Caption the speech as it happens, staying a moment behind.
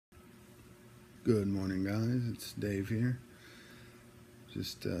Good morning, guys. It's Dave here.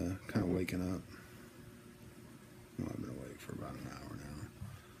 Just kind of waking up. Well, I've been awake for about an hour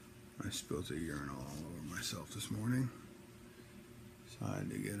now. I spilled a urinal all over myself this morning, so I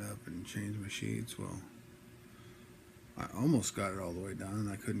had to get up and change my sheets. Well, I almost got it all the way done,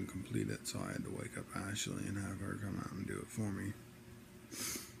 and I couldn't complete it, so I had to wake up Ashley and have her come out and do it for me.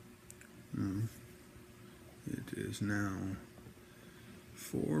 It is now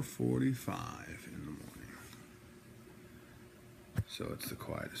 4:45 in the morning. So it's the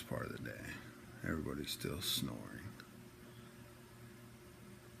quietest part of the day. Everybody's still snoring.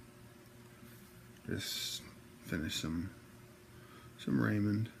 Just finished some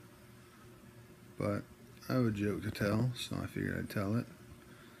Raymond, but I have a joke to tell, so I figured I'd tell it.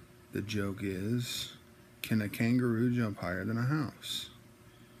 The joke is, can a kangaroo jump higher than a house?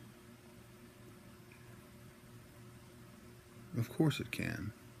 Of course it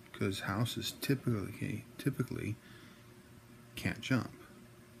can, because houses typically can't jump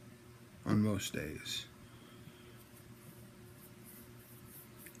on most days.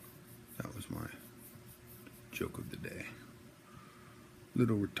 That was my joke of the day. A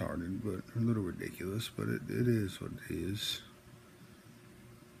little retarded, but a little ridiculous, but it is what it is.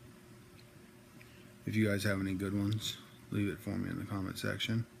 If you guys have any good ones, leave it for me in the comment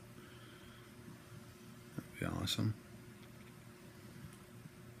section. That'd be awesome.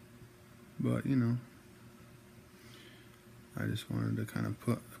 But, I just wanted to kind of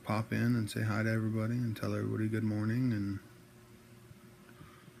pop in and say hi to everybody and tell everybody good morning and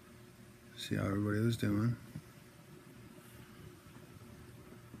see how everybody was doing.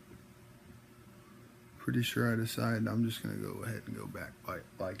 Pretty sure I decided I'm just going to go ahead and go back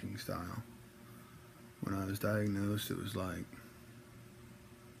Viking style. When I was diagnosed, it was like,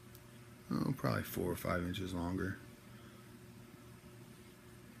 probably 4 or 5 inches longer.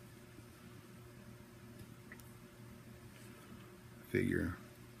 Figure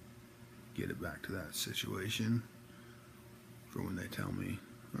get it back to that situation for when they tell me,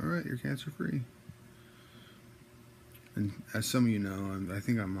 alright, you're cancer free. And as some of you know, I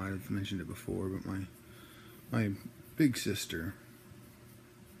think I might have mentioned it before, but my big sister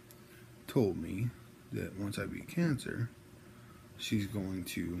told me that once I beat cancer, she's going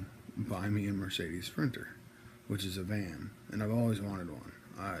to buy me a Mercedes Sprinter, which is a van, and I've always wanted one.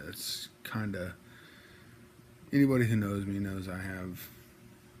 It's kind of, anybody who knows me knows I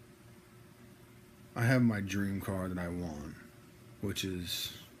have my dream car that I want, which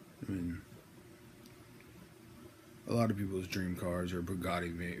is, a lot of people's dream cars are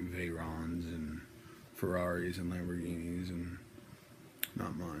Bugatti Veyrons and Ferraris and Lamborghinis, and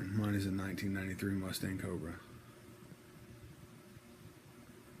not mine. Mine is a 1993 Mustang Cobra.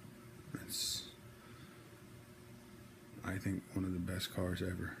 It's, I think, one of the best cars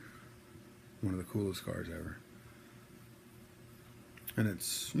ever. One of the coolest cars ever. And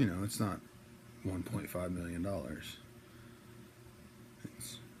it's, it's not $1.5 million.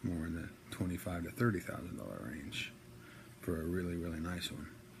 It's more in the $25,000 to $30,000 range for a really, really nice one.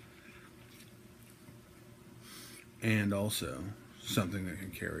 And also something that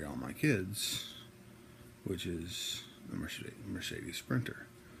can carry all my kids, which is a Mercedes Sprinter,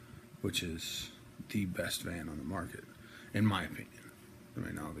 which is the best van on the market, in my opinion.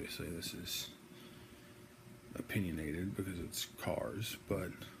 Obviously this is opinionated because it's cars, but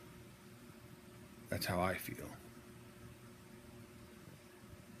that's how I feel.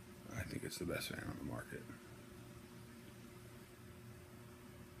 I think it's the best van on the market.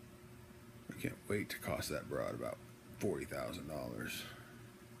 I can't wait to cost that broad about $40,000.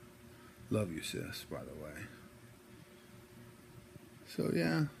 Love you, sis, by the way. So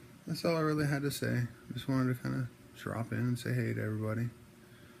yeah, that's all I really had to say. Just wanted to kind of drop in and say hey to everybody.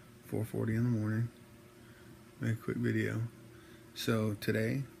 4:40 in the morning. Make a quick video. So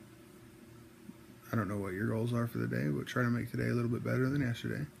today, I don't know what your goals are for the day, but try to make today a little bit better than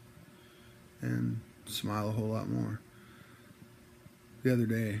yesterday and smile a whole lot more. The other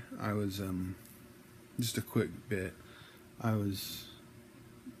day, I was, just a quick bit, I was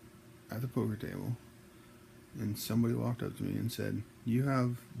at the poker table and somebody walked up to me and said, you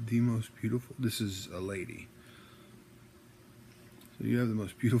have the most beautiful, this is a lady, so you have the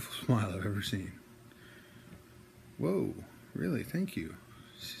most beautiful smile I've ever seen. Whoa, really? Thank you.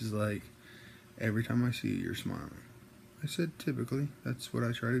 She's like, every time I see you, you're smiling. I said, typically, that's what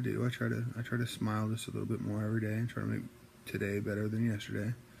I try to do. I try to smile just a little bit more every day and try to make today better than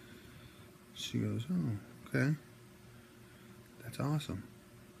yesterday. She goes, oh, okay. That's awesome.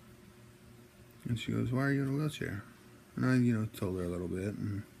 And she goes, why are you in a wheelchair? And I, told her a little bit,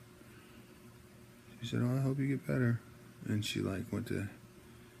 and she said, oh, I hope you get better. And she, went to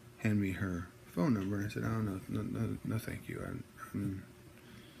hand me her phone number, and I said, oh, no, thank you.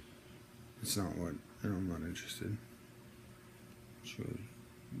 It's not what, I'm not interested. She goes,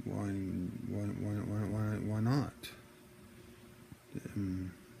 why not?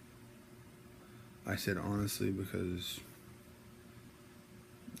 I said, honestly, because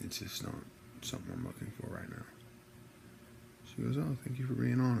it's just not something I'm looking for right now. She goes, oh, thank you for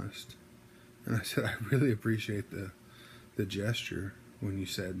being honest. And I said, I really appreciate the gesture when you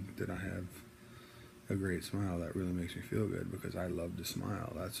said that I have a great smile. That really makes me feel good, because I love to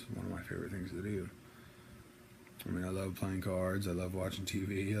smile. That's one of my favorite things to do. I mean, I love playing cards, I love watching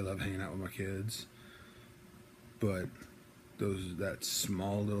TV, I love hanging out with my kids. But that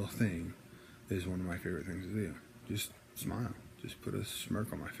small little thing is one of my favorite things to do. Just smile. Just put a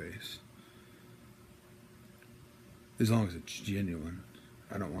smirk on my face. As long as it's genuine.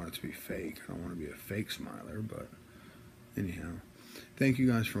 I don't want it to be fake. I don't want to be a fake smiler, but anyhow. Thank you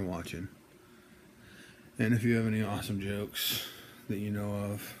guys for watching. And if you have any awesome jokes that you know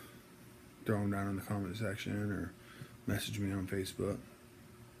of, throw them down in the comment section or message me on Facebook.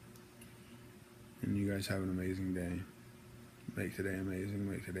 And you guys have an amazing day. Make today amazing.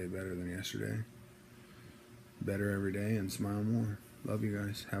 Make today better than yesterday. Better every day, and smile more. Love you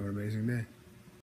guys. Have an amazing day.